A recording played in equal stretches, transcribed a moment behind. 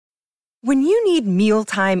When you need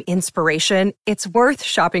mealtime inspiration, it's worth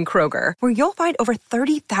shopping Kroger, where you'll find over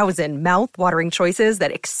 30,000 mouth-watering choices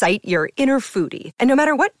that excite your inner foodie. And no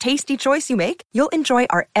matter what tasty choice you make, you'll enjoy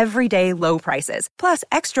our everyday low prices, plus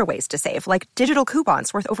extra ways to save, like digital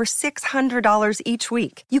coupons worth over $600 each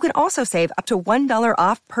week. You can also save up to $1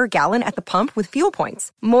 off per gallon at the pump with fuel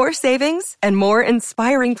points. More savings and more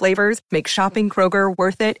inspiring flavors make shopping Kroger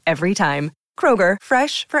worth it every time. Kroger,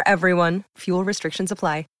 fresh for everyone. Fuel restrictions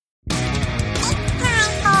apply.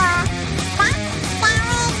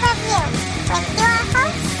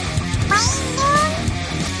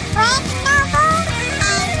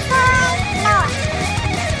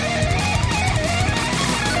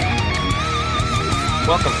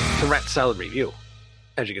 Welcome to Rat Salad Review.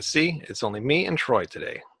 As you can see, it's only me and Troy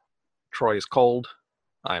today. Troy is cold.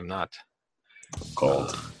 I'm not.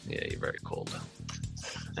 Cold. Yeah, you're very cold.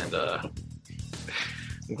 And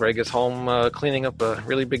Greg is home cleaning up a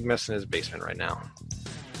really big mess in his basement right now.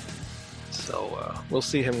 So we'll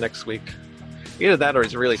see him next week. Either that or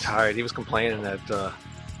he's really tired. He was complaining that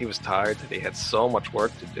he was tired, that he had so much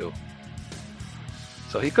work to do.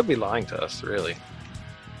 So he could be lying to us, really.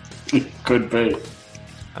 Could be.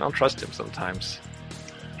 I don't trust him sometimes.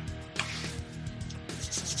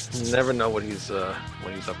 You never know what he's up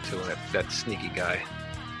to, that sneaky guy.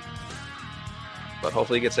 But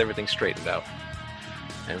hopefully he gets everything straightened out.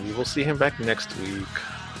 And we will see him back next week.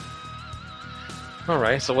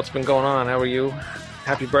 Alright, so what's been going on? How are you?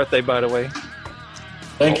 Happy birthday, by the way.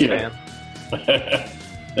 Thank you. Man.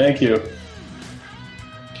 Thank you.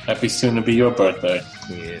 Happy soon to be your birthday.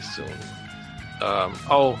 Yeah, soon.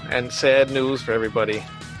 And sad news for everybody.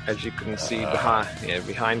 As you can see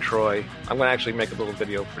behind Troy, I'm going to actually make a little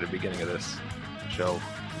video for the beginning of this show.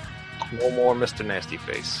 No more Mr. Nasty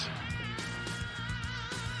Face.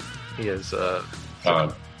 He has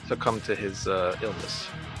succumbed to his illness.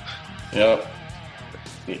 Yep.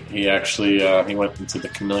 He actually he went into the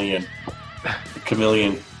chameleon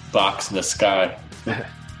box in the sky, the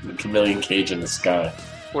chameleon cage in the sky.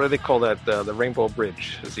 What do they call that? The Rainbow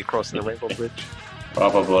Bridge. Is he crossing the Rainbow Bridge?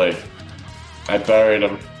 Probably. I buried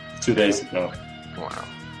him 2 days ago. Wow.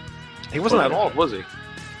 He wasn't that old, was he?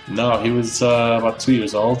 No, he was about 2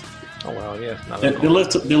 years old. Oh, wow, yeah.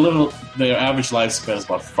 Their average lifespan is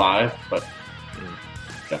about 5, but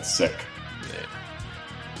got sick. Yeah.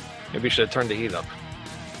 Maybe you should have turned the heat up.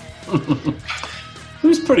 It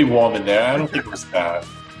was pretty warm in there. I don't think it was bad.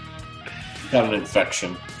 Got an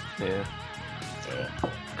infection. Yeah. Yeah,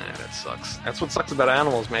 that sucks. That's what sucks about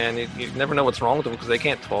animals, man. You never know what's wrong with them because they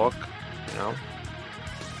can't talk, you know?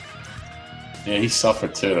 Yeah, he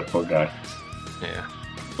suffered too, the poor guy. Yeah.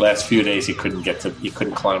 Last few days he couldn't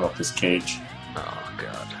climb up his cage. Oh,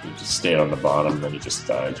 God. He just stayed on the bottom, and then he just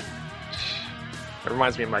died. It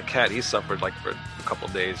reminds me of my cat. He suffered like for a couple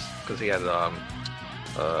of days because he had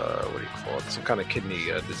what do you call it? Some kind of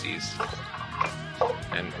kidney disease.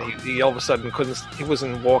 And he all of a sudden he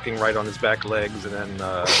wasn't walking right on his back legs, and then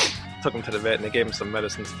took him to the vet, and they gave him some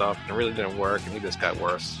medicine stuff, and it really didn't work, and he just got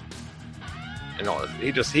worse. You know,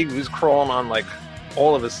 he was crawling on like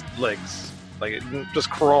all of his legs, like just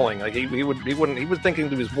crawling. Like he was thinking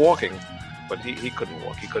he was walking, but he couldn't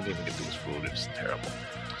walk. He couldn't even get to his food. It was terrible.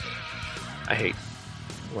 I hate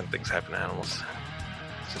when things happen to animals.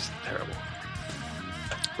 It's just terrible.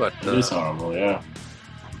 But it is horrible, yeah.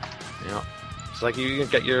 Yeah. It's like you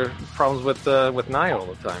get your problems with Naya all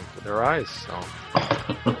the time with her eyes. So.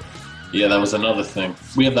 Yeah, that was another thing.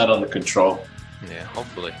 We have that under control. Yeah,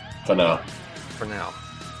 hopefully. For now.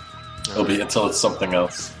 It'll be until it's something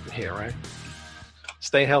else. Yeah, right.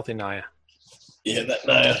 Stay healthy, Naya. Yeah, that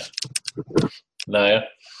Naya. Naya.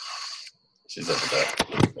 She's over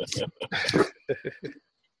there.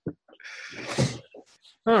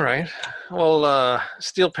 All right. Well,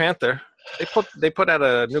 Steel Panther. They put out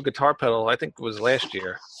a new guitar pedal. I think it was last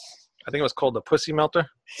year. I think it was called the Pussy Melter.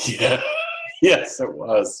 Yeah. Yes, it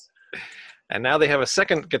was. And now they have a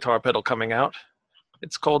second guitar pedal coming out.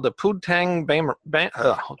 It's called the Poontang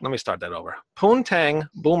let me start that over. Poontang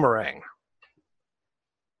Boomerang.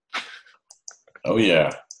 Oh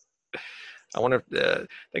yeah. I wonder if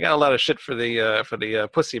they got a lot of shit for the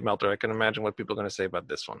Pussy Melter. I can imagine what people are going to say about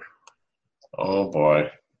this one. Oh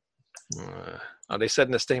boy. They said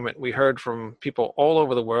in a statement, we heard from people all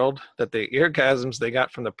over the world that the orgasms they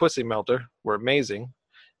got from the Pussy Melter were amazing,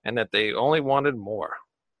 and that they only wanted more.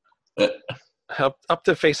 Up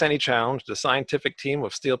to face any challenge, the scientific team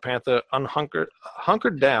of Steel Panther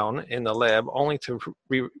hunkered down in the lab only to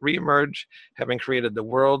re-emerge, having created the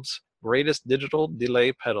world's greatest digital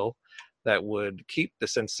delay pedal that would keep the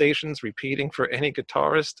sensations repeating for any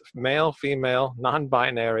guitarist, male, female,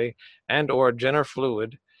 non-binary, and or gender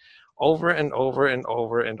fluid, over and over and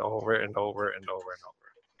over and over and over and over and over.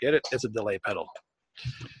 Get it? It's a delay pedal.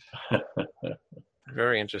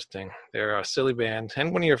 Very interesting. They're a silly band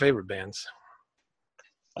and one of your favorite bands.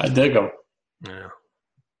 I dig them. Yeah.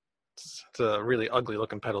 It's a really ugly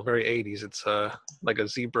looking pedal. Very 80s. It's like a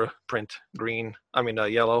zebra print,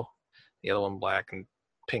 yellow and black and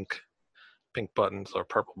pink buttons or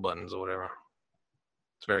purple buttons or whatever.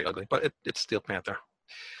 It's very ugly, but it's Steel Panther.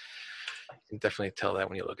 You can definitely tell that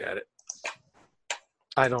when you look at it.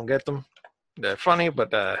 I don't get them. They're funny,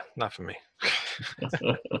 but not for me.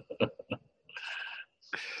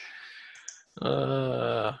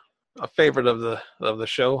 A favorite of the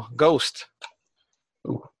show, Ghost.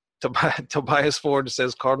 Ooh. Tobias Ford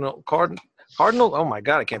says Cardinal. Oh my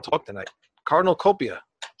God, I can't talk tonight. Cardinal Copia,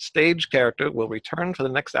 stage character, will return for the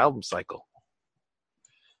next album cycle.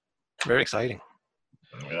 Very exciting.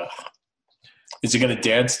 Yeah. Is he gonna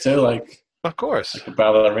dance too? Of course. Like a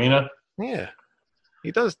ballerina? Yeah,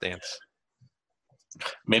 he does dance.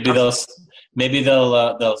 Maybe they'll steal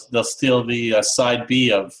the side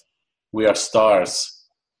B of We Are Stars.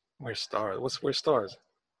 We're Stars. We're Stars?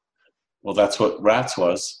 Well, that's what Rats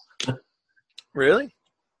was. Really?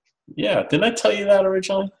 Yeah. Didn't I tell you that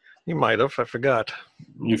originally? You might have. I forgot.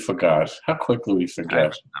 You forgot. How quickly we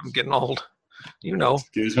forget. I'm getting old. You know.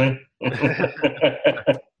 Excuse me?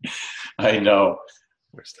 I know.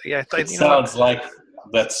 Yeah, it sounds like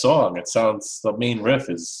that song. The main riff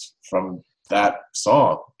is from that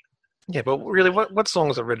song. Yeah, but really, what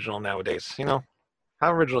song is original nowadays? You know?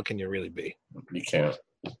 How original can you really be? You can't.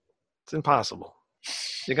 It's impossible.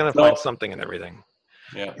 You're going to find something in everything.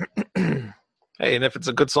 Yeah. Hey, and if it's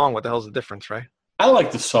a good song, what the hell's the difference, right? I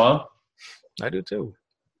like the song. I do too.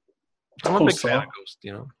 I'm a big fan of Ghost,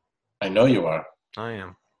 you know. I know you are. I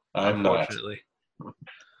am. I'm not.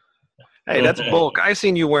 Hey, that's bulk. I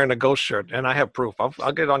seen you wearing a Ghost shirt, and I have proof.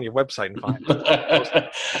 I'll get on your website and find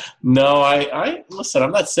it. No, I listen.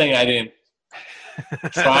 I'm not saying I didn't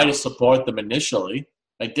try to support them initially.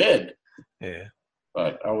 I did. Yeah.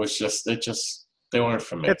 But I was they weren't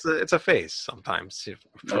for me. It's a phase sometimes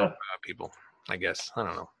for people, I guess. I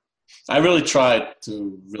don't know. I really tried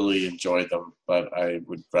to really enjoy them, but I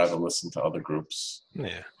would rather listen to other groups.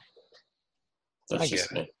 Yeah. That's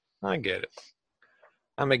just me. I get it.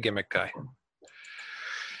 I'm a gimmick guy.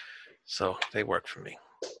 So they work for me.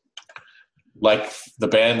 Like the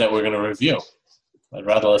band that we're going to review. I'd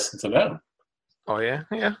rather listen to them. Oh, yeah?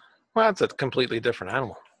 Yeah. Well, it's a completely different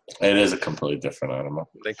animal. It is a completely different animal.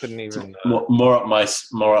 They couldn't even... more up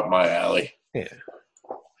my alley. Yeah.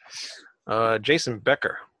 Jason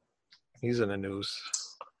Becker. He's in the news.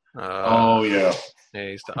 Yeah. Yeah,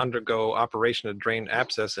 he's to undergo operation to drain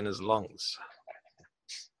abscess in his lungs.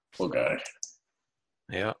 Poor guy.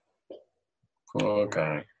 Yeah. Poor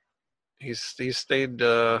guy. He's stayed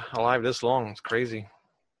alive this long. It's crazy.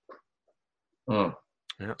 Mm.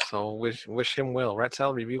 Yeah. So wish him well. Rat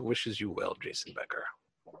Salad Review wishes you well, Jason Becker.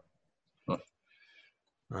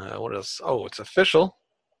 What else? Oh, it's official.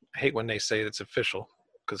 I hate when they say it's official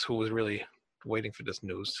because who was really waiting for this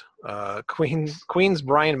news? Queen's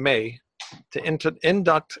Brian May to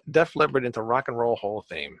induct Def Leppard into Rock and Roll Hall of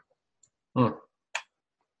Fame. Hmm.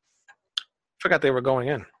 Forgot they were going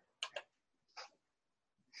in.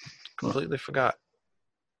 Completely forgot.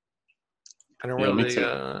 I don't really.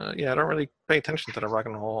 I don't really pay attention to the Rock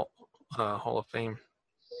and Roll Hall of Fame.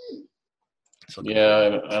 So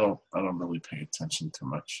yeah, I don't really pay attention too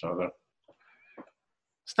much. So there's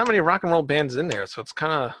not many rock and roll bands in there, so it's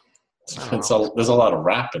kind of. There's a lot of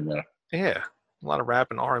rap in there. Yeah, a lot of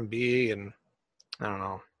rap and R&B, and I don't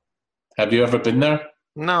know. Have you ever been there?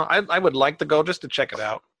 No, I would like to go just to check it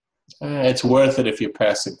out. It's worth it if you're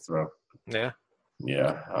passing through. Yeah.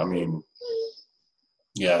 Yeah, I mean,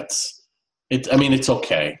 yeah, it's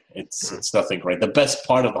okay. It's nothing great. The best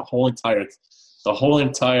part of the whole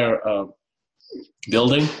entire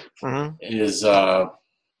building is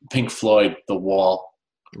Pink Floyd, The Wall.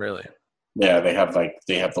 Really? Yeah, they have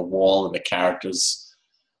the wall and the characters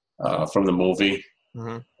from the movie,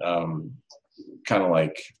 kind of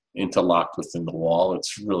like interlocked within the wall.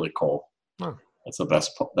 It's really cool. Oh. That's the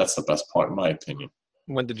best part, in my opinion.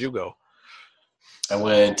 When did you go? I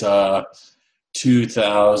went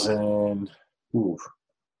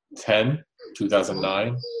 2010,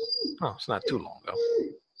 2009. Oh, it's not too long ago.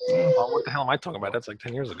 Oh, what the hell am I talking about? That's like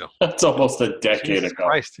 10 years ago. That's almost a decade ago.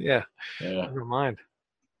 Christ, yeah. Yeah. Never mind.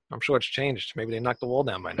 I'm sure it's changed. Maybe they knocked the wall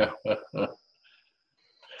down by now.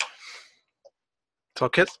 So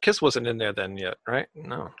Kiss wasn't in there then yet, right?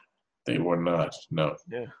 No. They were not. No.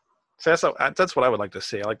 Yeah. So that's what I would like to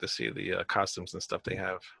see. I like to see the costumes and stuff they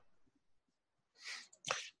have.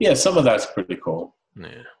 Yeah, some of that's pretty cool.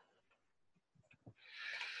 Yeah.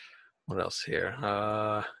 else here?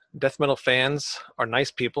 Death metal fans are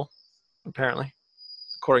nice people, apparently.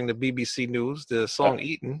 According to BBC News, the song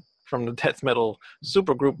Eaten from the death metal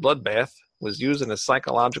supergroup Bloodbath was used in a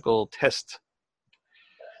psychological test.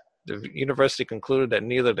 The university concluded that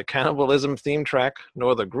neither the cannibalism theme track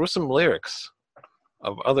nor the gruesome lyrics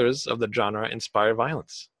of others of the genre inspire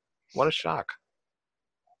violence. What a shock.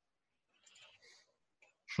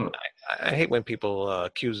 I hate when people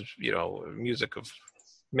accuse, music of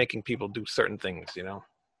making people do certain things,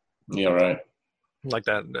 Yeah, right. Like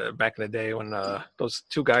that back in the day when those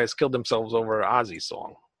two guys killed themselves over Ozzy's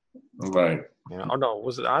song. Right. Oh, no,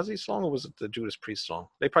 was it Ozzy's song or was it the Judas Priest song?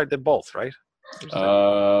 They probably did both, right?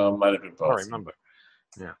 Might have been both. I don't remember.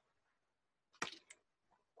 Yeah.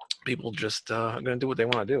 People just are going to do what they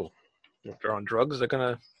want to do. If they're on drugs, they're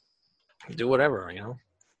going to do whatever,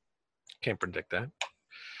 Can't predict that.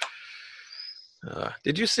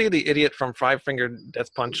 Did you see the idiot from Five Finger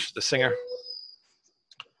Death Punch, the singer?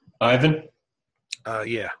 Ivan?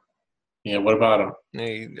 Yeah. Yeah, what about him?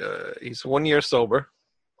 He's 1 year sober,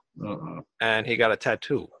 and he got a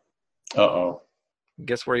tattoo. Uh-oh.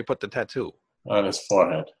 Guess where he put the tattoo? On his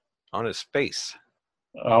forehead. On his face.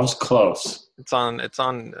 I was close. It's on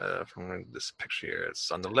from this picture here.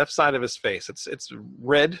 It's on the left side of his face. It's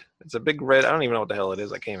red. It's a big red. I don't even know what the hell it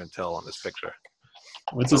is. I can't even tell on this picture.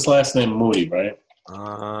 What's his last name? Moody, right?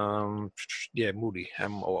 Yeah, Moody.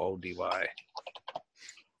 Moody.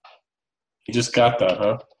 He just got that,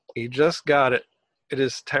 huh? He just got it. It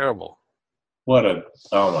is terrible. Oh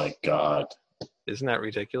my God. Isn't that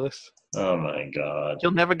ridiculous? Oh my God.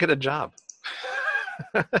 He'll never get a job.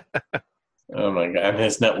 Oh my God. And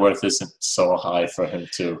his net worth isn't so high for him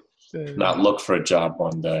to not look for a job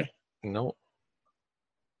one day. No.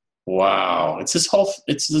 Wow. It's his whole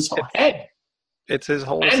head. It's his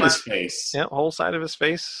whole and side. His face. Yeah, whole side of his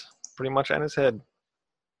face, pretty much, and his head.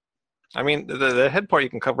 I mean, the head part you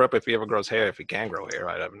can cover up if he ever grows hair. If he can grow hair,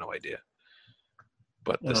 I have no idea.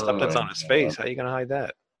 But the stuff that's on his face, how are you going to hide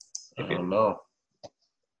that? I don't know.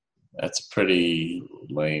 That's pretty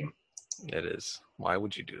lame. It is. Why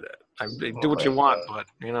would you do that? Do what you want, but,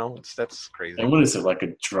 that's crazy. And what is it, like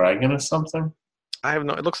a dragon or something? I have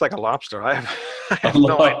no... It looks like a lobster. I have a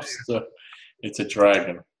no lobster. idea. It's a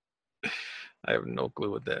dragon. I have no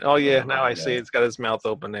clue what that... Oh, yeah, now I see. It's got his mouth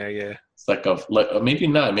open there, yeah. It's like maybe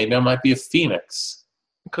not. Maybe that might be a phoenix.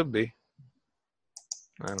 It could be.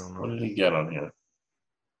 I don't know. What did he get on here?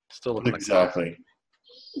 Still looks exactly.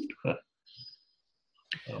 Oh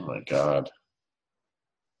my God.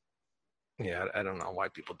 Yeah, I don't know why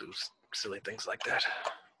people do silly things like that.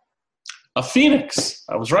 A phoenix.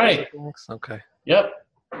 I was right. Phoenix? Okay. Yep.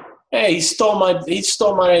 Hey, he stole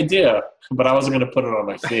my idea, but I wasn't gonna put it on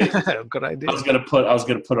my face. Good idea. I was gonna put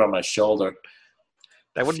it on my shoulder.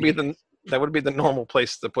 That would be the normal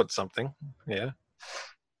place to put something. Yeah.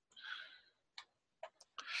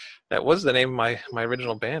 That was the name of my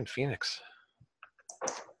original band, Phoenix.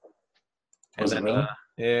 And Was then, it really?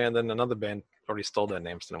 yeah, and then another band already stole that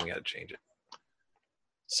name, so then we had to change it.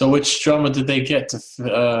 So which drummer did they get to?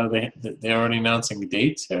 They're already announcing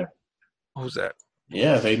dates here. Who's that?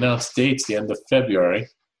 Yeah, they announced dates the end of February.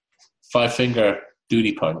 Five Finger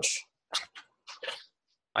Duty Punch.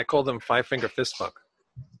 I call them Five Finger Fist Fuck.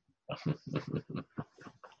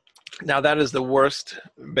 Now that is the worst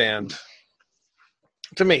band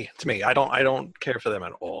to me. I don't care for them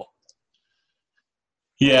at all.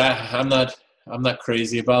 Yeah, I'm not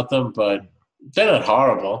crazy about them, but they're not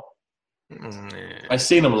horrible. I've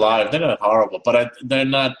seen them live. They're not horrible, but they're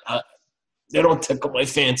not. They don't tickle my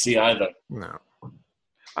fancy either. No,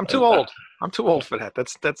 I'm too old. I'm too old for that.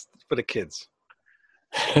 That's for the kids.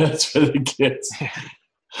 That's for the kids.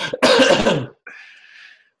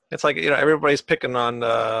 It's like everybody's picking on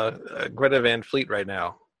Greta Van Fleet right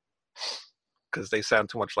now because they sound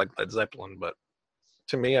too much like Led Zeppelin. But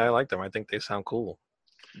to me, I like them. I think they sound cool.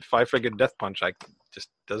 Five Finger Death Punch, just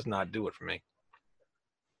does not do it for me.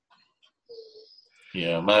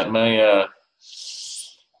 Yeah,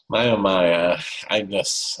 I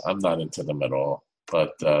guess I'm not into them at all.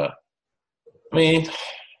 But I mean,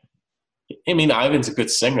 Ivan's a good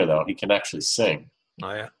singer though. He can actually sing.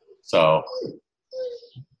 Oh yeah. So,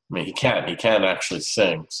 I mean, he can actually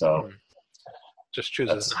sing. So, just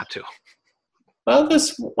chooses not to. Well,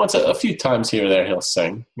 a few times here or there he'll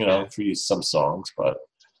sing. For some songs, but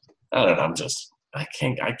I don't know. I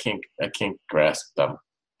can't grasp them.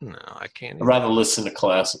 No, I can't. I'd rather listen to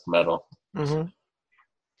classic metal. Mm-hmm.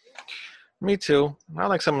 Me too. I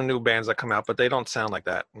like some of the new bands that come out, but they don't sound like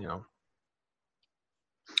that,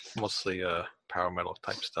 Mostly power metal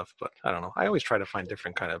type stuff, but I don't know. I always try to find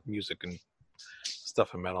different kind of music and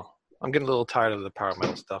stuff in metal. I'm getting a little tired of the power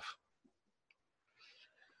metal stuff.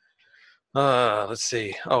 Let's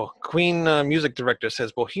see. Oh, Queen music director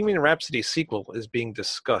says Bohemian Rhapsody sequel is being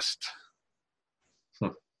discussed.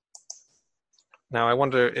 Now, I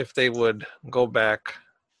wonder if they would go back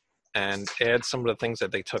and add some of the things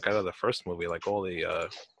that they took out of the first movie, like all the,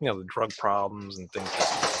 the drug problems and things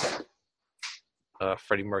that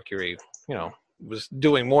Freddie Mercury, was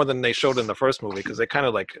doing more than they showed in the first movie, because they kind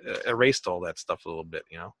of like erased all that stuff a little bit,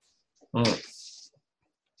 Have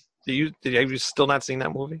you still not seen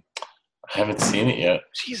that movie? I haven't seen it yet.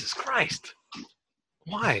 Jesus Christ.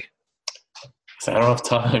 Why? I don't have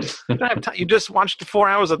time. You don't have time. You just watched 4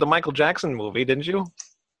 hours of the Michael Jackson movie, didn't you?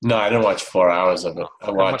 No, I didn't watch 4 hours of it. I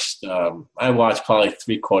watched probably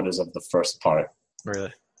 3/4 of the first part.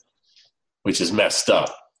 Really? Which is messed up.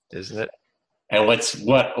 Isn't it? And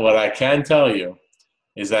what I can tell you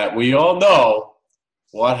is that we all know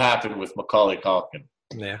what happened with Macaulay Culkin.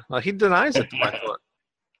 Yeah. Well, he denies it, I thought.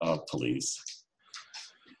 Oh, please.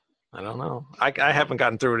 I don't know. I haven't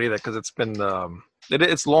gotten through it either, because it's been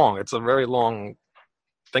it's long. It's a very long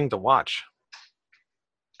thing to watch,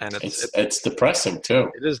 and it's depressing too.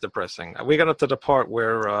 It is depressing. We got up to the part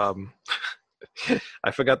where I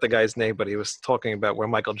forgot the guy's name, but he was talking about where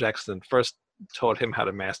Michael Jackson first taught him how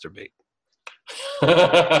to masturbate.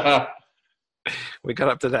 We got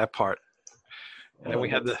up to that part, and we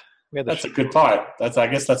had the. That's a good part. I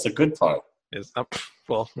guess that's a good part.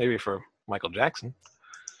 Well, maybe for Michael Jackson.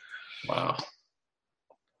 Wow.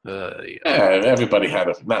 Everybody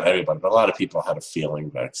not everybody, but a lot of people had a feeling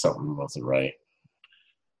that something wasn't right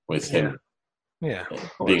with him. Yeah.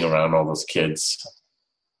 Being around all those kids.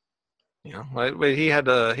 He had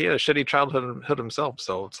a shitty childhood himself,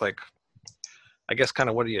 so it's like, I guess, kind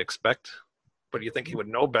of what do you expect? But you think he would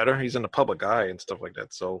know better? He's in the public eye and stuff like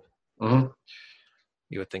that, so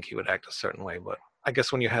you would think he would act a certain way. But I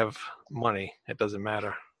guess when you have money, it doesn't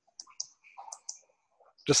matter.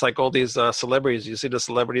 Just like all these celebrities. You see the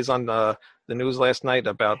celebrities on the news last night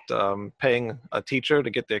about paying a teacher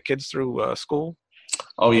to get their kids through school.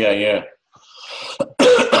 Oh, yeah.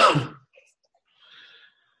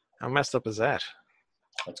 How messed up is that?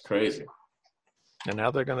 That's crazy. And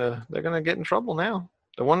now they're gonna get in trouble now.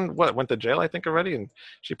 The one went to jail, I think, already, and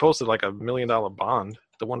she posted like $1 million bond.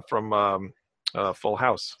 The one from Full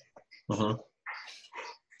House. Mm-hmm.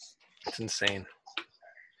 It's insane.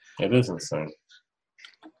 It is insane.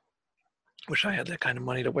 Wish I had that kind of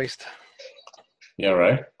money to waste. Yeah,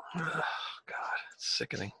 right? Oh, God, it's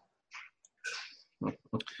sickening.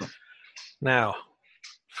 Now,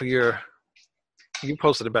 you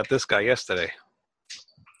posted about this guy yesterday,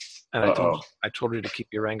 and I told you to keep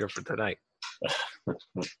your anger for tonight.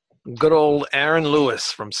 Good old Aaron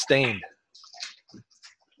Lewis from Stained.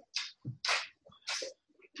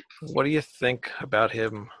 What do you think about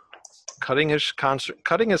him cutting his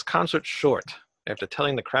concert short after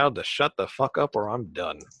telling the crowd to shut the fuck up or I'm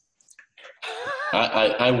done?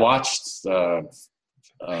 I watched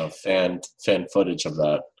fan footage of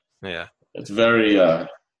that. Yeah. It's very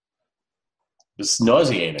it's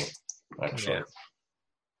nauseating, actually. Yeah.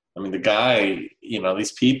 I mean, the guy,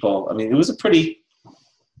 these people, I mean, it's a pretty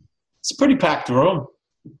packed room.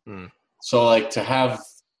 So like to have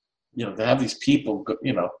these people,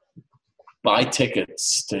 buy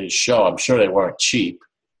tickets to his show, I'm sure they weren't cheap.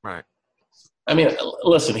 Right. I mean,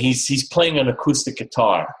 listen, he's playing an acoustic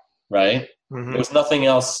guitar, right? Mm-hmm. There was nothing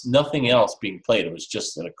else being played. It was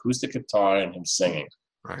just an acoustic guitar and him singing.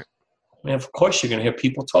 Right. I mean, of course you're going to hear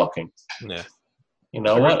people talking. Yeah. You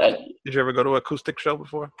know what? Did you ever go to an acoustic show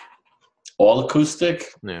before? All acoustic?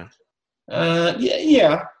 Yeah.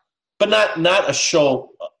 Yeah. But not a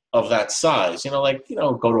show of that size. Go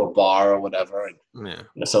to a bar or whatever and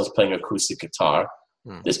someone's playing acoustic guitar.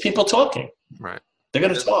 There's people talking. Right. They're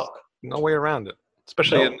going to talk. No way around it.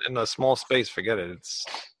 Especially in a small space, forget it.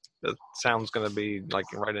 The sound's going to be like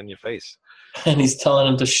right in your face. And he's telling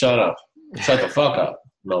them to shut up. Shut the fuck up,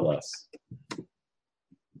 no less.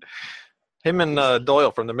 Him and Doyle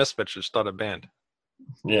from the Misfits should start a band.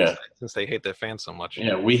 Yeah. Since they hate their fans so much.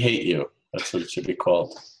 Yeah, we hate you. That's what it should be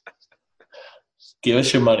called. Give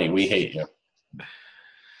us your money. We hate you.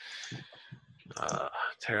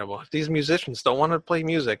 Terrible. If these musicians don't want to play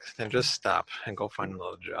music, then just stop and go find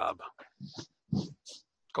another job.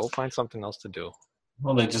 Go find something else to do.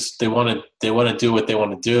 Well, they want to do what they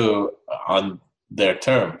want to do on their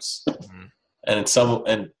terms. Mm-hmm. And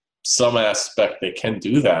in some aspect they can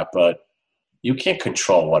do that, but you can't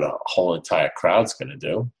control what a whole entire crowd's going to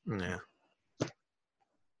do. Yeah.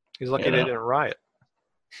 He's lucky they didn't riot.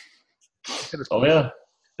 Oh, yeah.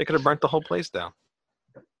 They could have burnt the whole place down.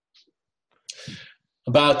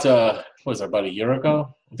 About, about a year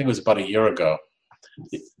ago? I think it was about a year ago.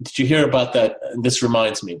 Did you hear about that? This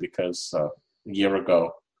reminds me because a year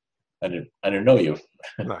ago, I didn't know you.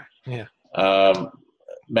 Right. Yeah.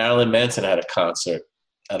 Marilyn Manson had a concert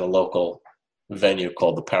at a local venue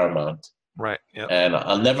called the Paramount. Right. Yeah. And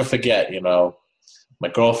I'll never forget, my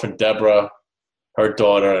girlfriend Deborah, her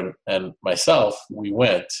daughter, and myself, we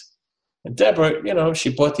went. And Deborah, she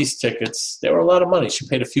bought these tickets. They were a lot of money. She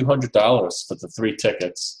paid a few $100s for the 3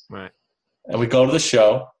 tickets. Right. And we go to the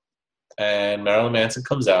show, and Marilyn Manson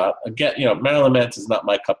comes out. Again, Marilyn Manson's not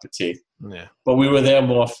my cup of tea. Yeah. But we were there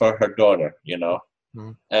more for her daughter,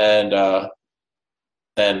 Mm-hmm.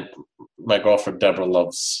 And my girlfriend Deborah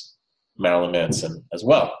loves Marilyn Manson as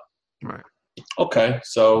well. Right. Okay,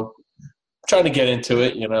 so trying to get into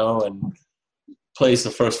it, and plays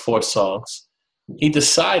the first 4 songs. He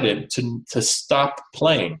decided to stop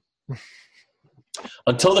playing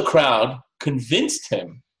until the crowd convinced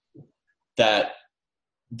him that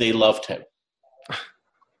they loved him.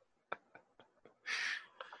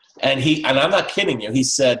 And I'm not kidding you. He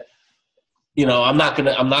said, I'm not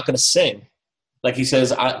gonna sing. Like he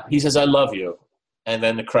says, I love you. And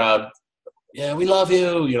then the crowd, yeah, we love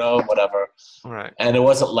you, whatever. Right. And it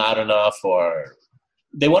wasn't loud enough, or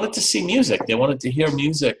they wanted to see music. They wanted to hear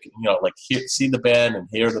music, see the band and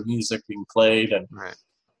hear the music being played. And right.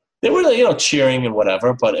 They were, cheering and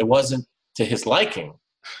whatever, but it wasn't to his liking.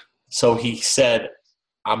 So he said,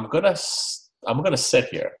 I'm gonna sit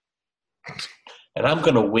here, and I'm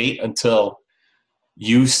gonna wait until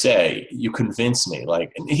you convince me.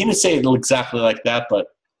 Like, and he didn't say it exactly like that, but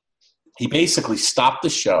he basically stopped the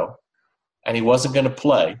show, and he wasn't going to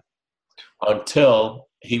play until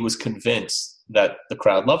he was convinced that the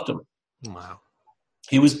crowd loved him. Wow.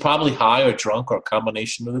 He was probably high or drunk or a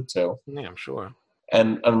combination of the two. Yeah, I'm sure.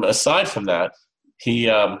 And aside from that, he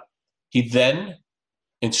then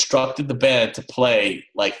instructed the band to play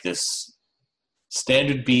like this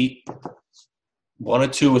standard beat, 1 or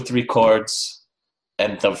 2 or 3 chords.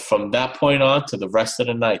 And from that point on to the rest of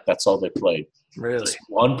the night, that's all they played. Really? This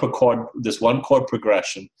one chord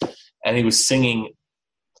progression. And he was singing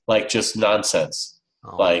like just nonsense.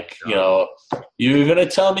 Oh, like, you're going to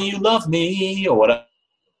tell me you love me or whatever,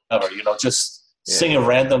 just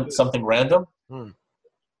singing something random.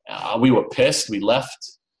 We were pissed. We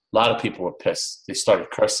left. A lot of people were pissed. They started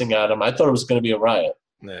cursing at him. I thought it was going to be a riot.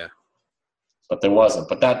 Yeah. But there wasn't.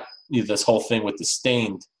 But this whole thing with the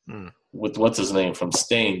Stained, with what's his name from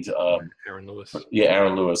Stained, Aaron Lewis. Yeah,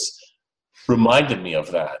 Aaron Lewis, reminded me of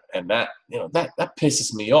that, and that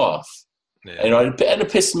pisses me off. Yeah. And it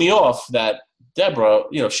pissed me off that Deborah,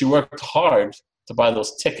 she worked hard to buy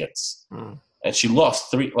those tickets, and she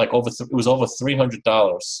lost it was over $300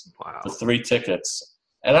 wow. for 3 tickets,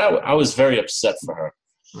 and I was very upset for her.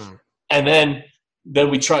 And then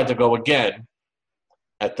we tried to go again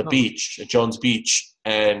at the beach, at Jones Beach,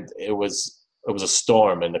 and it was a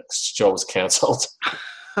storm, and the show was canceled.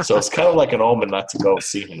 So it's kind of like an omen not to go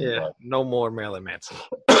see him. Yeah, no more Marilyn Manson.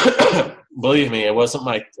 Believe me, I would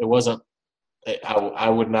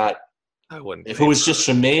not. I wouldn't. If it was just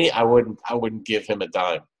for me, I wouldn't give him a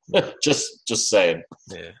dime. just saying.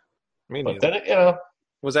 Yeah. But then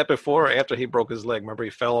was that before or after he broke his leg? Remember, he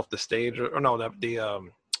fell off the stage, or no? The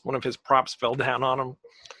one of his props fell down on him.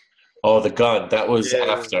 Oh, the gun. That was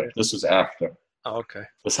after. This was after. Oh, okay.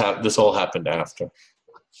 This all happened after.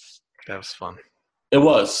 That was fun. It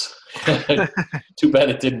was. Too bad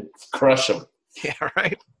it didn't crush him. Yeah,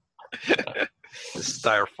 right. The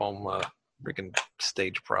styrofoam freaking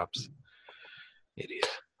stage props. Idiot.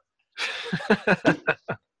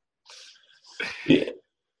 Yeah.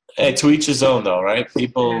 Hey, to each his own, though, right?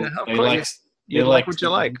 People, they like what you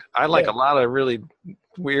like. I like a lot of really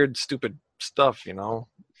weird, stupid stuff,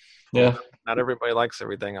 Yeah. Not everybody likes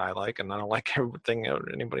everything I like, and I don't like everything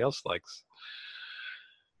anybody else likes.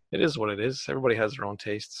 It is what it is. Everybody has their own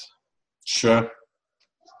tastes. Sure.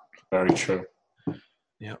 Very true.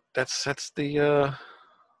 Yeah, that's the.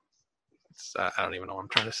 I don't even know what I'm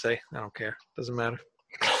trying to say. I don't care. Doesn't matter.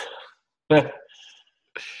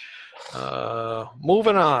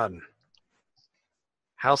 Moving on.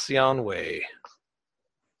 Halcyon Way.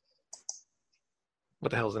 What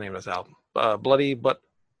the hell's the name of this album? Bloody but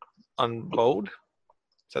Unbowed? Is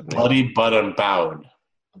that the name? Bloody but Unbowed.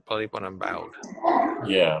 Bloody but Unbowed.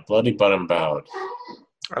 Yeah, Bloody but Unbowed.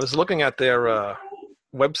 I was looking at their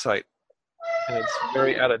website, and it's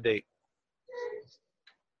very out of date.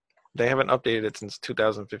 They haven't updated it since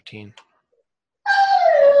 2015.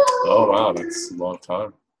 Oh, wow, that's a long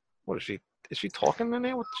time. What is she? Is she talking in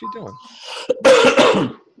there? What's she doing?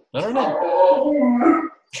 I don't know.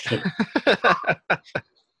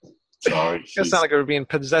 Sorry. It sounds like we're being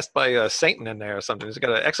possessed by Satan in there or something. There's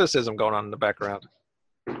got an exorcism going on in the background.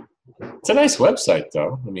 It's a nice website,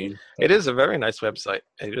 though. I mean, It is a very nice website.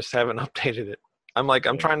 I just haven't updated it.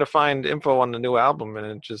 I'm trying to find info on the new album, and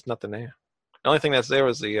it's just nothing there. The only thing that's there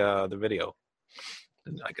is the video.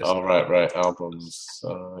 I guess. Oh, right. Albums.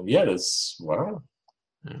 Yeah, there's, wow.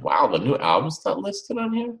 Wow, the new album's not listed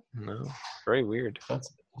on here? No, very weird.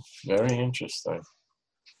 That's very interesting.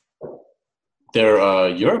 Their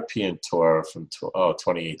European tour from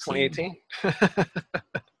 2018. 2018?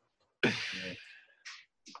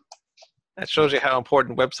 That shows you how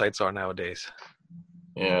important websites are nowadays.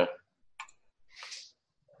 Yeah.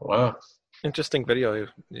 Wow. Interesting video.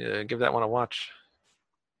 Yeah, give that one a watch.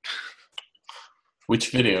 Which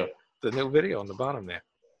video? The new video on the bottom there.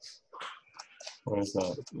 Where is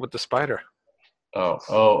that? With the spider. Oh,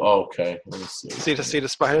 okay. Let me see. See the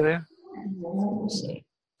spider there? Let me see.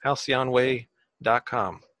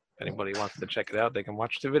 Halcyonway.com. If anybody wants to check it out, they can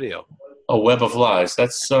watch the video. Oh, Web of Lies.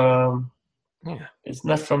 That's Yeah. Isn't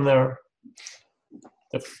that from the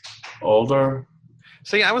older?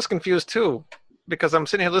 See, I was confused too, because I'm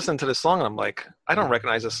sitting here listening to this song and I'm like, I don't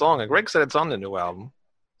recognize this song. And Greg said it's on the new album.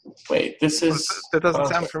 Wait, this is. That doesn't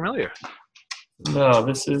sound familiar. No,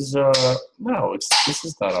 this is this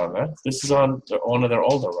is not on that. This is on one of their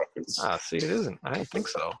older records. See, it isn't. I don't think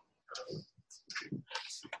so.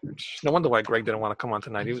 No wonder why Greg didn't want to come on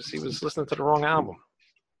tonight. He was listening to the wrong album.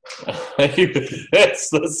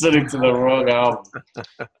 It's listening to the wrong album.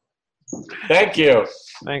 Thank you.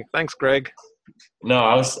 Thanks, Greg. No,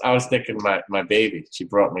 I was thinking my baby. She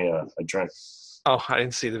brought me a drink. Oh, I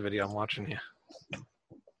didn't see the video. I'm watching here.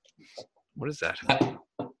 What is that?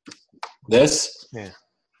 This? Yeah.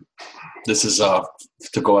 This is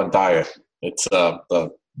to go on diet. It's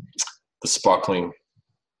the sparkling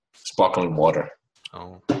water.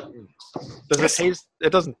 Oh. Does it taste?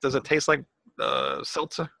 It doesn't. Does it taste like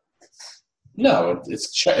seltzer? No,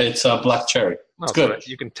 it's black cherry. It's good. So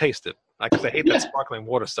you can taste it. Because I hate that sparkling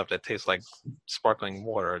water stuff that tastes like sparkling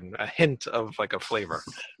water and a hint of like a flavor.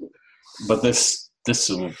 But this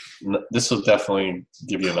will definitely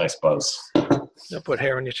give you a nice buzz. You'll put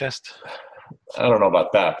hair on your chest. I don't know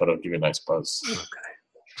about that, but it'll give you a nice buzz.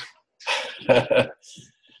 Okay.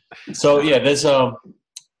 So yeah, there's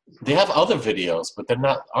they have other videos, but they're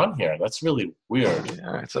not on here. That's really weird. Yeah,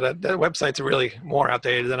 all right, so that website's really more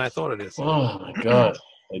outdated than I thought it is. Oh my god,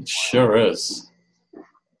 it sure is.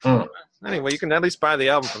 Anyway, you can at least buy the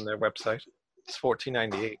album from their website. It's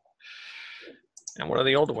 $14.98, and one of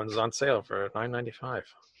the older ones is on sale for $9.95.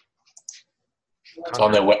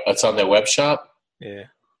 It's on their web shop. Yeah,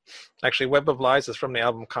 actually, Web of Lies is from the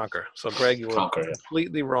album Conquer. So, Greg, you were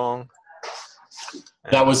completely wrong.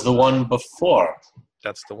 That was the one before.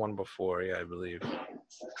 That's the one before, yeah, I believe.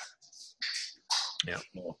 Yeah.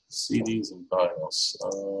 CDs and vinyls.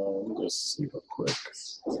 Let me just see real quick.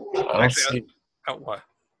 What?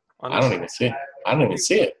 I don't even see it. I don't even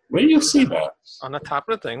see it. Where do you see that? On the top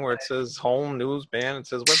of the thing where it says Home, News, Band, it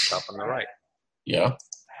says Web Shop on the right. Yeah.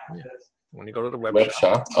 When you go to the web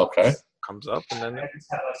shop, okay. It comes up and then it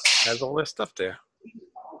has all this stuff there.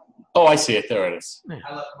 Oh, I see it. There it is.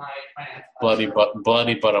 Yeah. Bloody but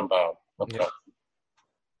Unbowed. Okay.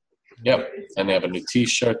 Yep. And they have a new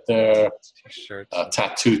T-shirt there. T-shirt. A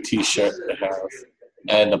tattoo T-shirt they have.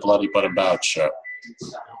 And the Bloody but Unbowed shirt.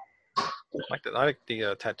 I like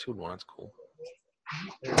the tattooed one. It's cool.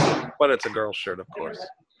 But it's a girl's shirt, of course.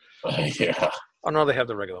 Yeah. Oh, no, they have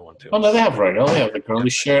the regular one, too. Oh, no, they have regular. They have the girly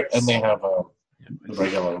shirt, and they have a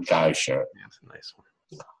regular guy shirt. Yeah, it's a nice one.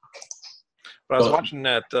 But I was watching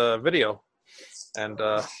that video, and,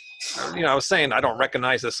 I was saying I don't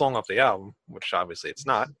recognize this song off the album, which obviously it's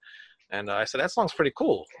not. And I said, that song's pretty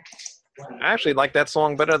cool. I actually like that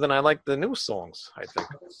song better than I like the new songs, I think.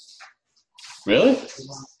 Really?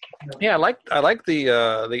 Yeah, I like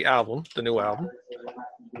the album, the new album.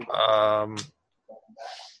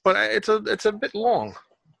 But it's a bit long.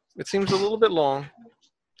 It seems a little bit long,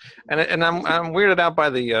 and I'm weirded out by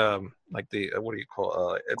the what do you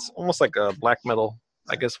call it's almost like a black metal,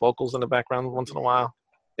 I guess, vocals in the background once in a while.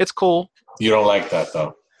 It's cool. You don't like that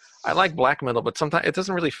though. I like black metal, but sometimes it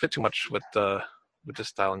doesn't really fit too much with this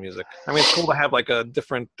style of music. I mean, it's cool to have like a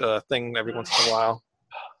different thing every once in a while,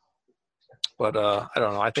 but I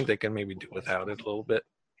don't know. I think they can maybe do without it a little bit.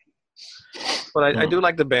 But I do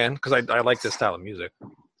like the band because I like this style of music.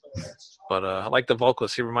 But I like the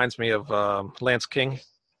vocalist. He reminds me of Lance King.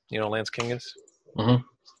 You know who Lance King is? Mm-hmm.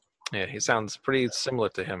 Yeah, he sounds pretty similar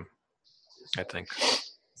to him, I think.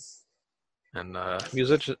 And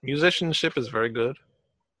musicianship is very good.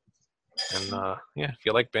 And if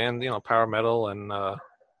you like band, power metal and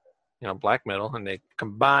black metal, and they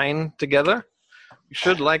combine together. You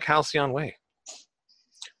should like Halcyon Way.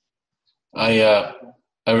 I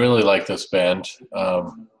really like this band.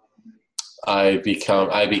 I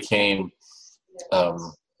became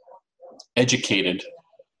educated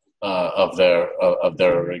of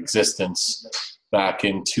their existence back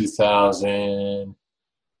in 2013.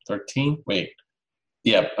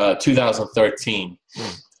 2013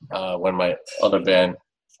 when my other band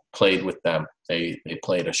played with them. They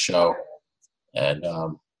played a show, and I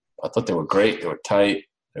thought they were great. They were tight.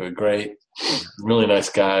 They were great. Really nice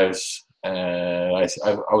guys. And I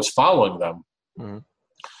was following them,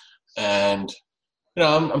 and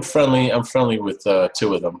I'm friendly. I'm friendly with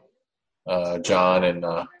two of them, John and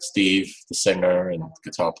Steve, the singer and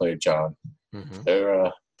guitar player John.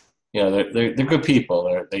 They're they're good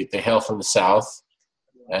people. They hail from the South,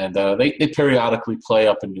 and they periodically play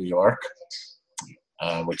up in New York,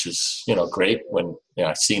 which is great. When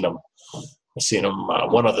I've seen them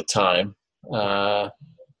one other time,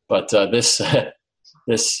 but this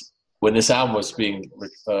when this album was being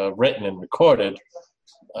written and recorded,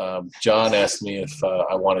 John asked me if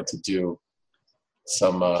I wanted to do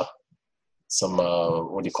some what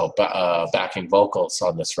do you call backing vocals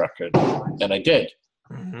on this record, and I did.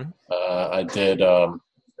 I did.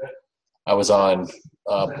 I was on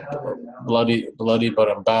Bloody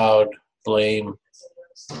But Unbowed, Blame,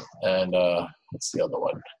 and what's the other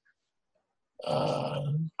one?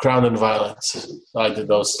 Crown and Violence. I did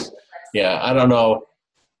those. Yeah, I don't know.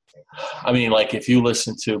 I mean, like if you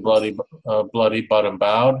listen to Bloody But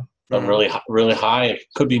Unbowed, I'm really high. It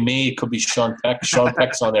could be me. It could be Sean Peck. Sean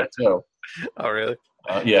Peck's on there too. Oh, really?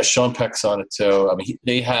 Yeah, Sean Peck's on it too. I mean,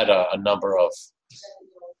 they had a number of.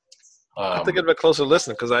 I have to give it a closer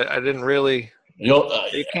listen because I didn't really. You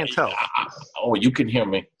can't tell. Oh, you can hear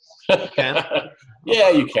me. You can? Yeah,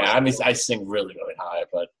 you can. I mean, I sing really, really high,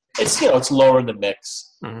 but it's it's lower in the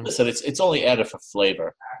mix. Listen, it's only added for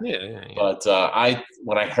flavor. Yeah. But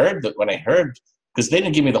when I heard because they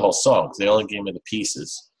didn't give me the whole songs, they only gave me the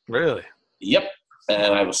pieces. Really? Yep.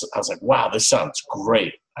 And I was like, wow, this sounds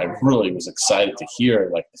great. I really was excited to hear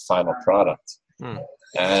like the final product,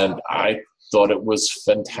 and I thought it was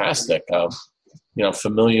fantastic.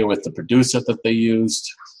 Familiar with the producer that they used.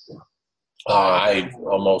 I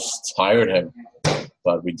almost hired him,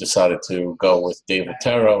 but we decided to go with Dave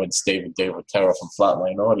Otero, and David Otero from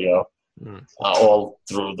Flatline Audio, all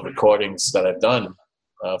through the recordings that I've done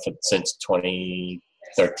since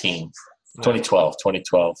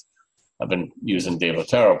 2012. I've been using Dave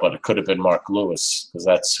Otero, but it could have been Mark Lewis because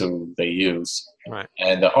that's who they use. Right.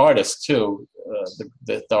 And the artist too,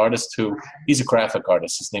 the artist who, he's a graphic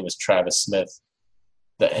artist. His name is Travis Smith,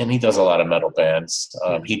 and he does a lot of metal bands.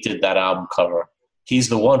 He did that album cover. He's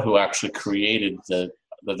the one who actually created the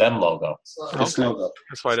them logo. This logo.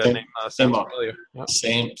 That's why that name sounds familiar. Yep.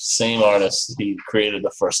 Same artist. He created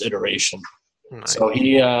the first iteration. Nice. So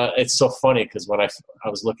he, it's so funny because when I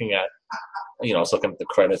was looking at, I was looking at the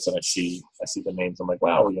credits and I see the names. I'm like,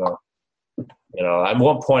 wow, at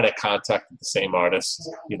one point I contacted the same artist,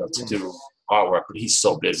 to do artwork, but he's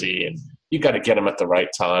so busy and you got to get him at the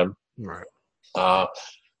right time. Right. But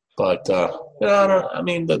the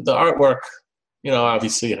artwork,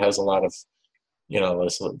 obviously it has a lot of,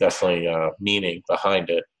 there's definitely meaning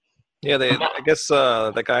behind it. Yeah, I guess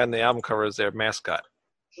the guy on the album cover is their mascot.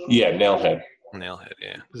 Yeah, Nailhead,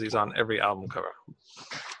 yeah, because he's on every album cover.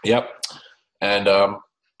 Yep. And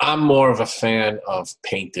I'm more of a fan of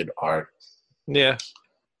painted art. Yeah.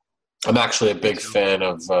 I'm actually a big fan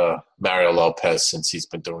of Mario Lopez since he's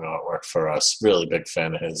been doing artwork for us. Really big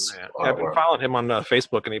fan of his artwork. I've been following him on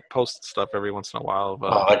Facebook, and he posts stuff every once in a while.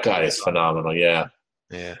 That guy is phenomenal, yeah.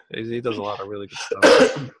 Yeah, he does a lot of really good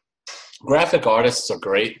stuff. Graphic artists are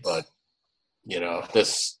great, but,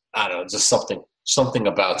 this, I don't know, just something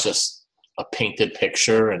about just a painted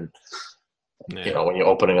picture and, when you're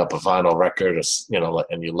opening up a vinyl record,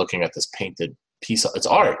 and you're looking at this painted piece, it's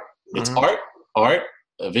art. It's art,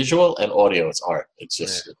 visual and audio. It's art. It's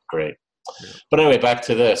just great. Yeah. But anyway, back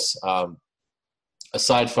to this.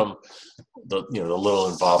 Aside from the little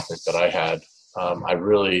involvement that I had, I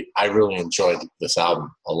really enjoyed this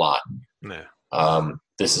album a lot. Yeah.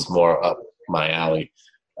 This is more up my alley.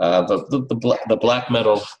 The black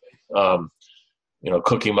metal,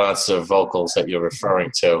 Cookie Monster vocals that you're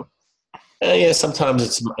referring to.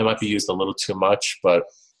 Sometimes it might be used a little too much, but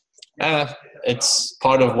it's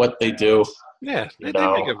part of what they do. Yeah, they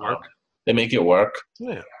make it work. They make it work.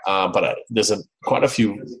 Yeah. But there's quite a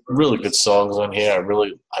few really good songs on here. I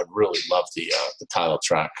really love the title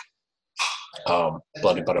track,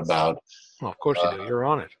 "Bloody But Unbowed." Well, of course you do. You're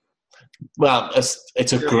on it. Well,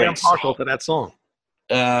 it's a great partial song. to that song.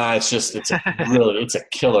 It's a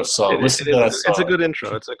killer song. Listen to that song. It's a good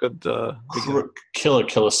intro. It's a good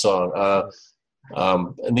killer song.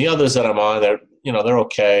 And the others that I'm on, they're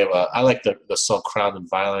okay. I like the song "Crowned in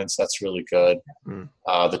Violence." That's really good.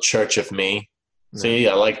 The Church of Me. See,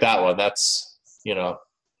 I like that one. That's I'm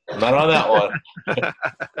not on that one. And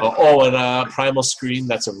Primal Scream.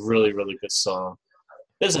 That's a really, really good song.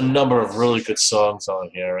 There's a number of really good songs on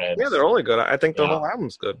here, and they're only good. I think the whole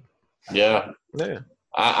album's good. Yeah.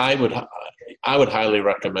 I would highly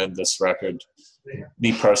recommend this record,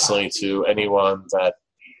 me personally, to anyone that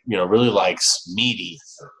really likes meaty,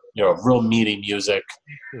 real meaty music,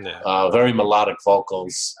 very melodic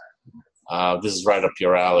vocals. This is right up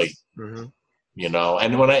your alley. And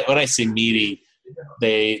when I say meaty,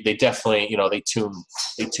 they definitely they tune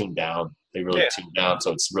down. They really tune down,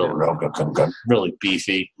 so it's real good, really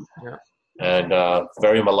beefy, and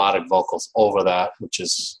very melodic vocals over that, which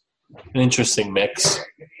is an interesting mix.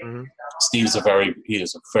 He is a very good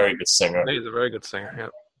singer. He's a very good singer.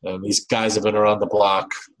 Yeah. These guys have been around the block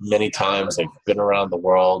many times. They've been around the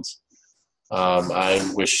world. I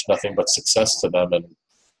wish nothing but success to them, and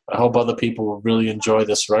I hope other people will really enjoy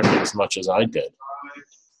this record as much as I did.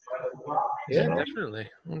 Yeah, definitely.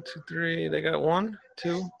 1, 2, 3. They got 1,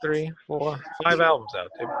 2, 3, 4, 5 albums out.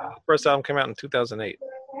 The first album came out in 2008.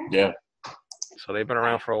 Yeah. So they've been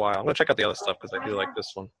around for a while. I'm gonna check out the other stuff because I do like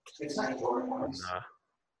this one. And,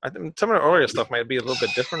 I think some of the earlier stuff might be a little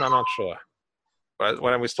bit different. I'm not sure. But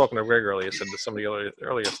when I was talking to Greg earlier, he said that some of the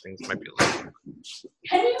earlier things might be a little different.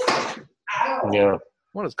 Yeah.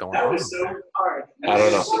 What is going on? I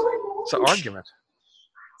don't know. It's an argument.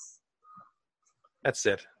 That's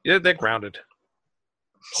it. Yeah, they're grounded.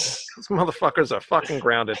 These motherfuckers are fucking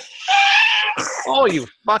grounded. Oh, you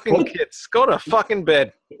fucking kids. Go to fucking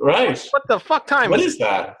bed. Right. What the fuck time is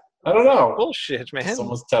that? I don't know. Bullshit, man. It's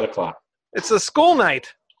almost 10 o'clock. It's a school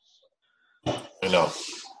night. I know.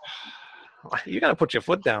 You got to put your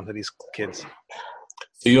foot down to these kids.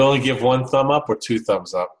 So you only give 1 thumb up or 2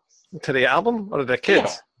 thumbs up? To the album or to the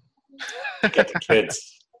kids? Yeah. Get the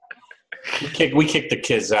kids. We kick the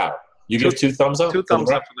kids out. You give 2 thumbs up? 2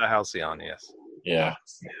 thumbs up for the Halcyon, yes. Yeah.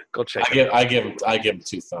 Go check it out. I give him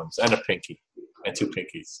 2 thumbs and a pinky and 2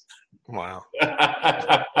 pinkies. Wow.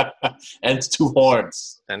 And 2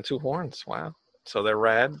 horns. And 2 horns. Wow. So they're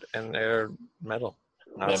rad and they're metal.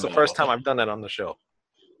 It's the first time I've done that on the show.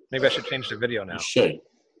 Maybe I should change the video now.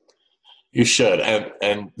 You should.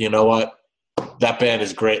 And you know what? That band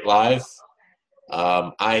is great live.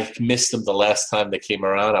 I missed them the last time they came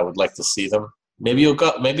around. I would like to see them. Maybe you'll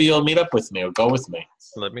go. Maybe you'll meet up with me or go with me.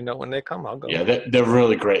 Let me know when they come. I'll go. Yeah, they're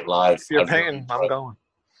really great live. If you're paying, I'm going.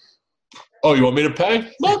 Oh, you want me to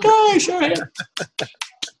pay? Okay, sure. Yeah.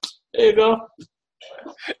 There you go.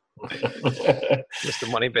 Mr.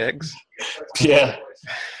 Moneybags. Yeah.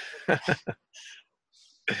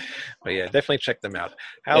 But yeah, definitely check them out.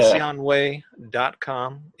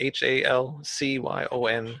 Halcyonway.com.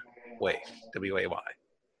 HALCYON way.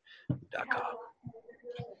 WAY.com.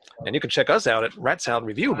 And you can check us out at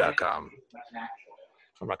ratsoundreview.com.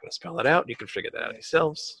 I'm not going to spell it out. You can figure that out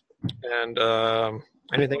yourselves. And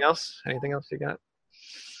anything else? Anything else you got?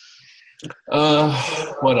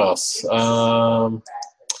 What else?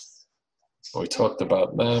 We talked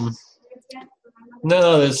about them.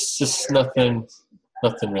 No, there's just nothing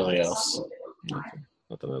really else. Nothing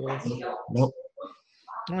at all? Nope.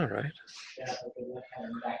 All right.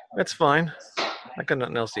 That's fine. I got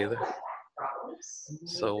nothing else either.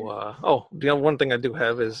 So, the one thing I do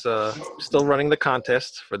have is still running the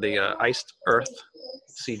contest for the Iced Earth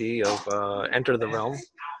CD of Enter the Realm.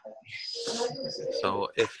 So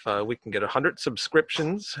if we can get 100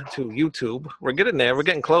 subscriptions to YouTube, we're getting there. We're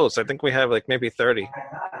getting close. I think we have like maybe 30.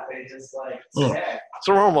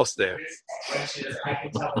 So we're almost there.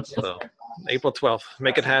 So April 12th,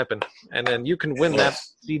 make it happen. And then you can win that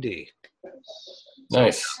CD.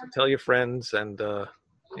 Nice. Tell your friends and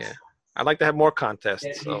yeah. I'd like to have more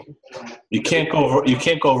contests. So you can't go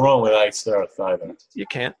wrong with Iced Earth either. You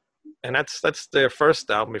can't. And that's their first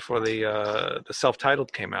album before the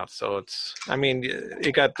self-titled came out. So it's, I mean,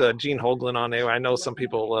 you got Gene Hoglan on there. I know some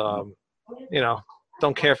people,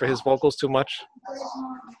 don't care for his vocals too much.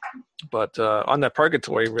 But on that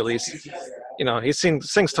Purgatory release, he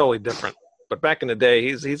sings totally different. But back in the day,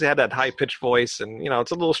 he's had that high-pitched voice, and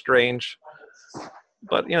it's a little strange.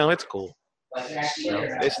 But it's cool.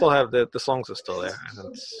 They still have the songs are still there,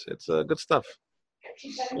 and it's good stuff.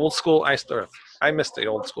 Old school Iced Earth. I miss the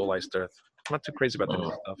old school Iced Earth. I'm not too crazy about the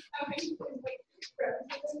new stuff.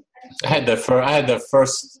 I had the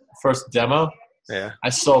first demo. Yeah. I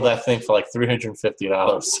sold that thing for like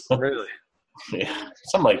 $350. Really? Yeah,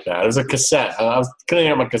 something like that. It was a cassette. I was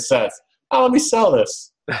cleaning out my cassettes. Oh, let me sell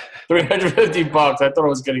this. $350. I thought I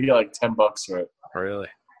was going to get like $10 for it. Really?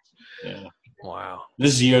 Yeah. Wow.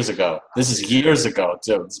 This is years ago. This is years ago,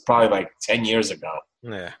 too. It's probably like 10 years ago.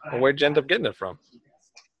 Yeah. Well, where'd you end up getting it from?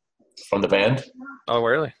 From the band? Oh,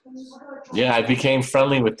 really? Yeah, I became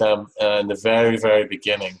friendly with them in the very, very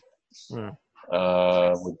beginning.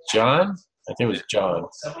 With John? I think it was John.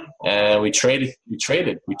 And we traded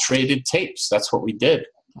tapes. That's what we did.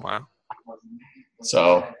 Wow.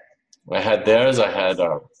 So I had theirs. I had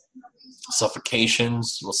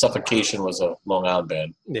Suffocations. Well, Suffocation was a Long Island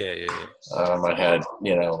band. Yeah. I had,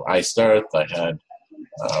 Iced Earth. I had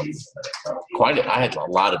I had a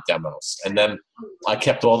lot of demos. And then I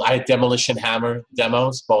had Demolition Hammer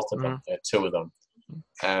demos, both of them, two of them.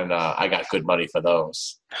 And I got good money for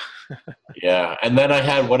those. Yeah. And then I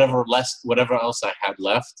had whatever else I had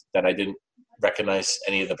left that I didn't recognize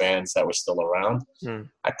any of the bands that were still around.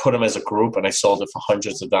 I put them as a group and I sold it for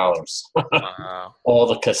hundreds of dollars. Wow. all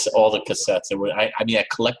the cassettes. I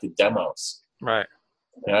collected demos. Right.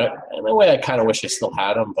 Yeah. In a way, I kind of wish I still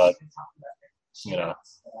had them, but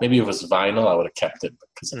maybe if it was vinyl, I would have kept it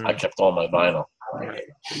because I kept all my vinyl.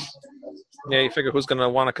 Yeah, you figure who's going to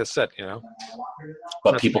want a cassette,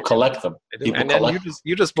 But people collect them. And then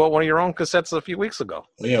you just bought one of your own cassettes a few weeks ago.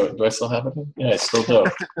 Yeah, do I still have it? Yeah, I still do.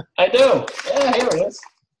 I do. Yeah, here it is.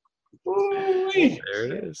 Ooh-wee. There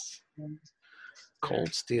it is.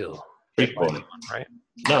 Cold Steel. Freak Boy. Right?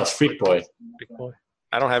 No, it's Freak Boy. Freak Boy.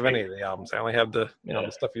 I don't have any of the albums. I only have the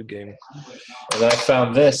the stuff you gave me. And then I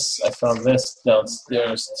found this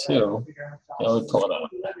downstairs too. Let me pull it out.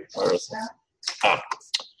 Where is it?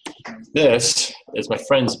 This is my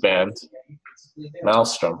friend's band,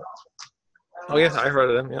 Maelstrom. Oh yeah, I heard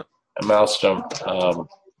of them. Yeah. Maelstrom,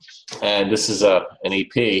 and this is an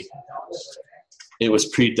EP. It was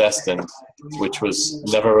Predestined, which was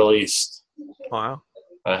never released. Wow.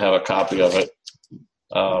 I have a copy of it.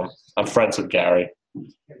 I'm friends with Gary,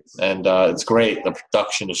 and it's great. The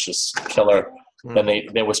production is just killer. Then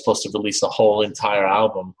they were supposed to release a whole entire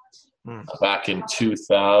album back in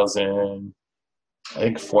 2000. I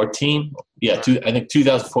think 14. Yeah, I think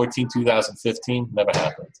 2014, 2015 never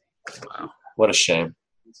happened. Wow. What a shame.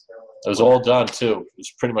 It was all done too. It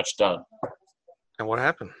was pretty much done. And what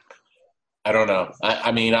happened? I don't know.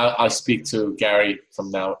 I speak to Gary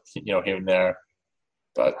from now, here and there,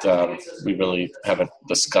 but we really haven't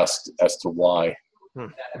discussed as to why.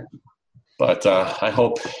 But I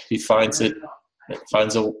hope he finds a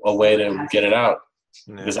way to get it out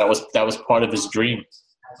because that was part of his dream.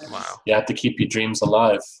 Wow. You have to keep your dreams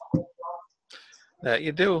alive. That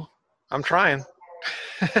you do. I'm trying.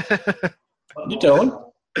 You doing?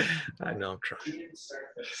 I know I'm trying.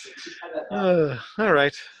 All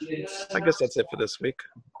right. I guess that's it for this week.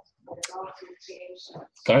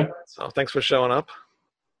 Okay. So thanks for showing up.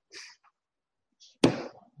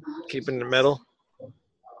 Keeping the metal.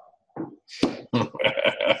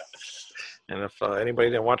 And if anybody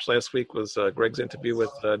didn't watch last week was Greg's interview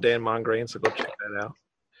with Dan Mongrain, so go check that out.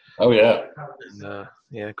 Oh, yeah.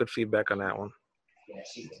 And good feedback on that one.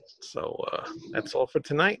 So that's all for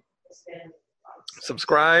tonight.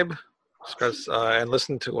 Subscribe and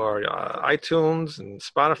listen to our iTunes and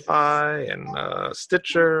Spotify and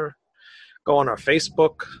Stitcher. Go on our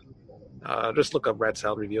Facebook. Just look up Rat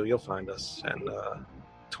Salad Review. You'll find us. And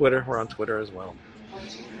Twitter. We're on Twitter as well.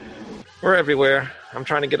 We're everywhere. I'm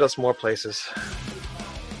trying to get us more places.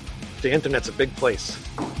 The internet's a big place.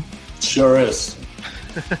 Sure is.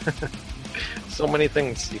 So many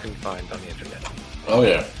things you can find on the internet. Oh,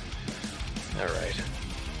 yeah. All right.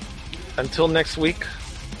 Until next week,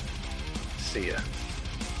 see ya.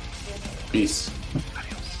 Peace.